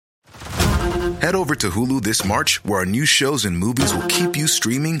Head over to Hulu this March, where our new shows and movies will keep you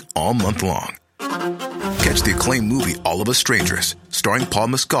streaming all month long. Catch the acclaimed movie All of Us Strangers, starring Paul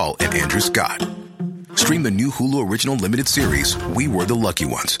Mescal and Andrew Scott. Stream the new Hulu original limited series We Were the Lucky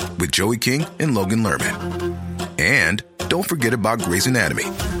Ones with Joey King and Logan Lerman. And don't forget about Grey's Anatomy.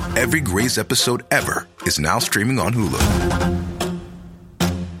 Every Grey's episode ever is now streaming on Hulu.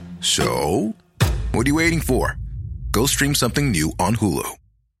 So, what are you waiting for? Go stream something new on Hulu.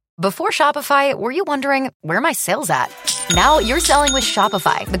 Before Shopify, were you wondering, where are my sales at? Now you're selling with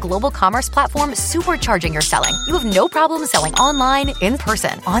Shopify, the global commerce platform supercharging your selling. You have no problem selling online, in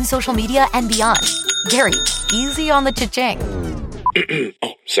person, on social media, and beyond. Gary, easy on the cha-ching.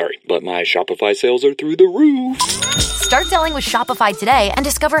 Oh, sorry, but my Shopify sales are through the roof. Start selling with Shopify today and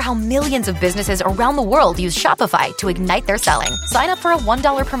discover how millions of businesses around the world use Shopify to ignite their selling. Sign up for a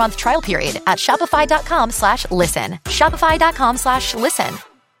 $1 per month trial period at shopify.com/listen. Shopify.com/listen.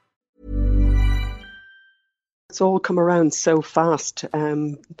 It's all come around so fast.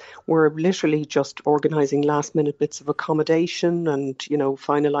 We're literally just organising last minute bits of accommodation and,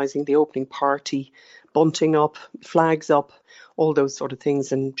 finalising the opening party, bunting up, flags up, all those sort of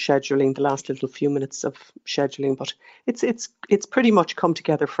things, and scheduling the last little few minutes of scheduling. But it's pretty much come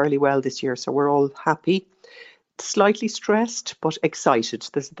together fairly well this year. So we're all happy, slightly stressed, but excited.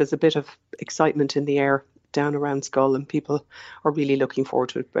 There's a bit of excitement in the air down around Skull, and people are really looking forward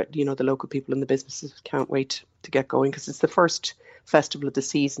to it. But the local people and the businesses can't wait to get going, because it's the first festival of the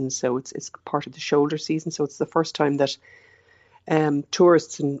season, so it's part of the shoulder season. So it's the first time that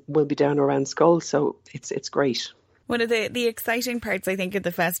tourists will be down around Skull. So it's great. One of the exciting parts, I think, of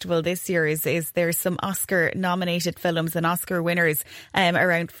the festival this year is there's some Oscar-nominated films and Oscar winners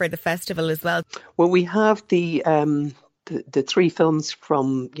around for the festival as well. Well, we have the three films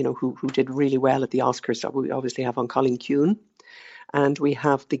from, who did really well at the Oscars that we obviously have on Colin Kuhn. And we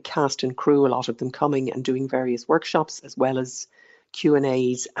have the cast and crew, a lot of them coming and doing various workshops as well as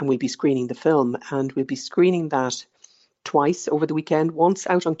Q&As. And we'll be screening the film. And we'll be screening that twice over the weekend. Once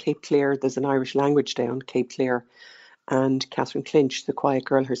out on Cape Clear, there's an Irish language day on Cape Clear. And Catherine Clinch, the quiet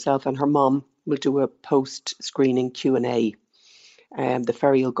girl herself, and her mum will do a post-screening Q&A. The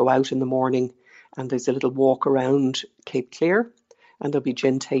ferry will go out in the morning, and there's a little walk around Cape Clear, and there'll be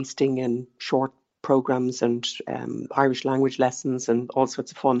gin tasting and short programmes and Irish language lessons and all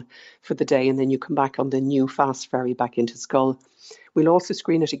sorts of fun for the day. And then you come back on the new fast ferry back into Skull. We'll also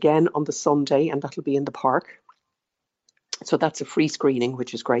screen it again on the Sunday, and that'll be in the park. So that's a free screening,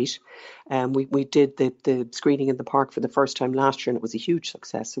 which is great. We did the screening in the park for the first time last year, and it was a huge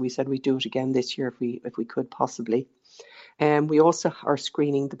success. So we said we'd do it again this year if we could possibly. We also are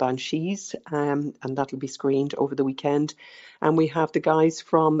screening the Banshees, and that'll be screened over the weekend. And we have the guys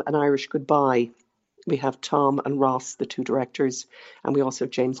from An Irish Goodbye. We have Tom and Ross, the two directors, and we also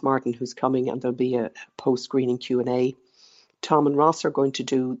have James Martin, who's coming, and there'll be a post-screening Q&A. Tom and Ross are going to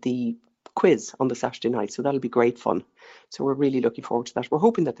do the quiz on the Saturday night, so that'll be great fun. So we're really looking forward to that. We're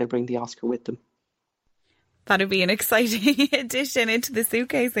hoping that they'll bring the Oscar with them. That'll be an exciting addition into the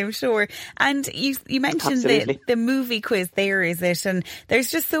suitcase, I'm sure. And you mentioned the movie quiz there, is it? And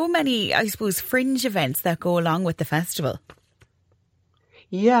there's just so many, I suppose, fringe events that go along with the festival.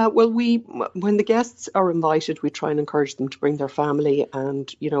 Yeah, well, when the guests are invited, we try and encourage them to bring their family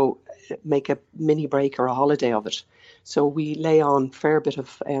and, make a mini break or a holiday of it. So we lay on a fair bit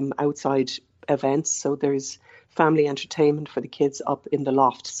of outside events. So there's family entertainment for the kids up in the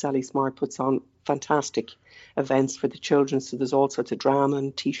loft. Sally Smart puts on fantastic events for the children. So there's all sorts of drama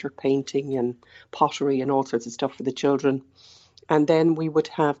and t-shirt painting and pottery and all sorts of stuff for the children. And then we would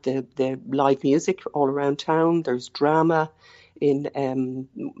have the live music all around town. There's drama in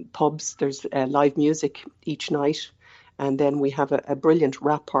pubs. There's live music each night. And then we have a brilliant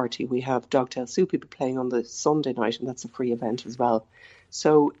rap party. We have Dogtail Soup people playing on the Sunday night, and that's a free event as well.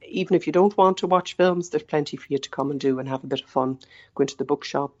 So even if you don't want to watch films, there's plenty for you to come and do and have a bit of fun. Go into the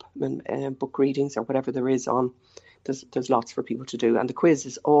bookshop and book readings or whatever there is on. There's lots for people to do. And the quiz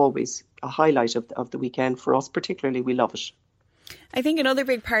is always a highlight of the weekend for us. Particularly, we love it. I think another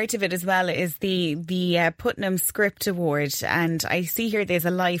big part of it as well is the Putnam Script Award, and I see here there's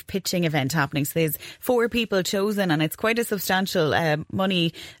a live pitching event happening. So there's 4 people chosen, and it's quite a substantial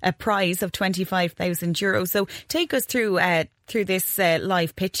money prize of €25,000. So take us through this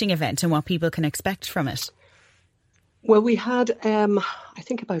live pitching event and what people can expect from it. Well, we had I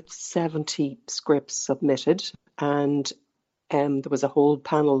think about 70 scripts submitted, and there was a whole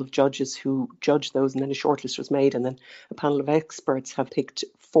panel of judges who judged those, and then a shortlist was made, and then a panel of experts have picked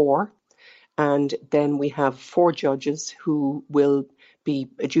 4. And then we have 4 judges who will be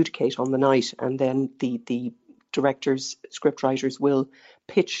adjudicate on the night, and then the directors, script writers will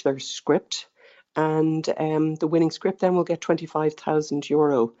pitch their script, and the winning script then will get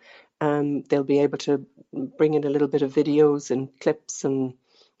 €25,000. And they'll be able to bring in a little bit of videos and clips and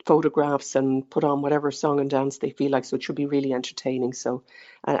photographs and put on whatever song and dance they feel like. So it should be really entertaining. So,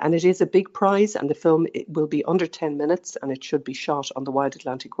 and it is a big prize, and the film, it will be under 10 minutes, and it should be shot on the Wide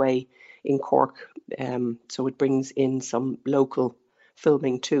Atlantic Way in Cork. So it brings in some local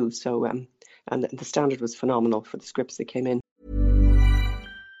filming too. So, and the standard was phenomenal for the scripts that came in.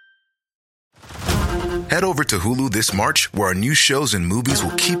 Head over to Hulu this March, where our new shows and movies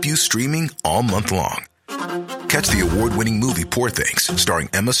will keep you streaming all month long. Catch the award-winning movie Poor Things, starring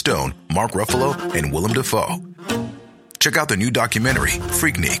Emma Stone, Mark Ruffalo, and Willem Dafoe. Check out the new documentary,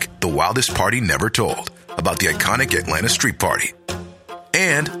 Freaknik, The Wildest Party Never Told, about the iconic Atlanta Street Party.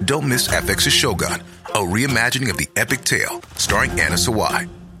 And don't miss FX's Shogun, a reimagining of the epic tale, starring Anna Sawai.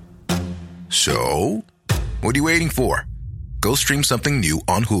 So, what are you waiting for? Go stream something new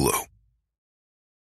on Hulu.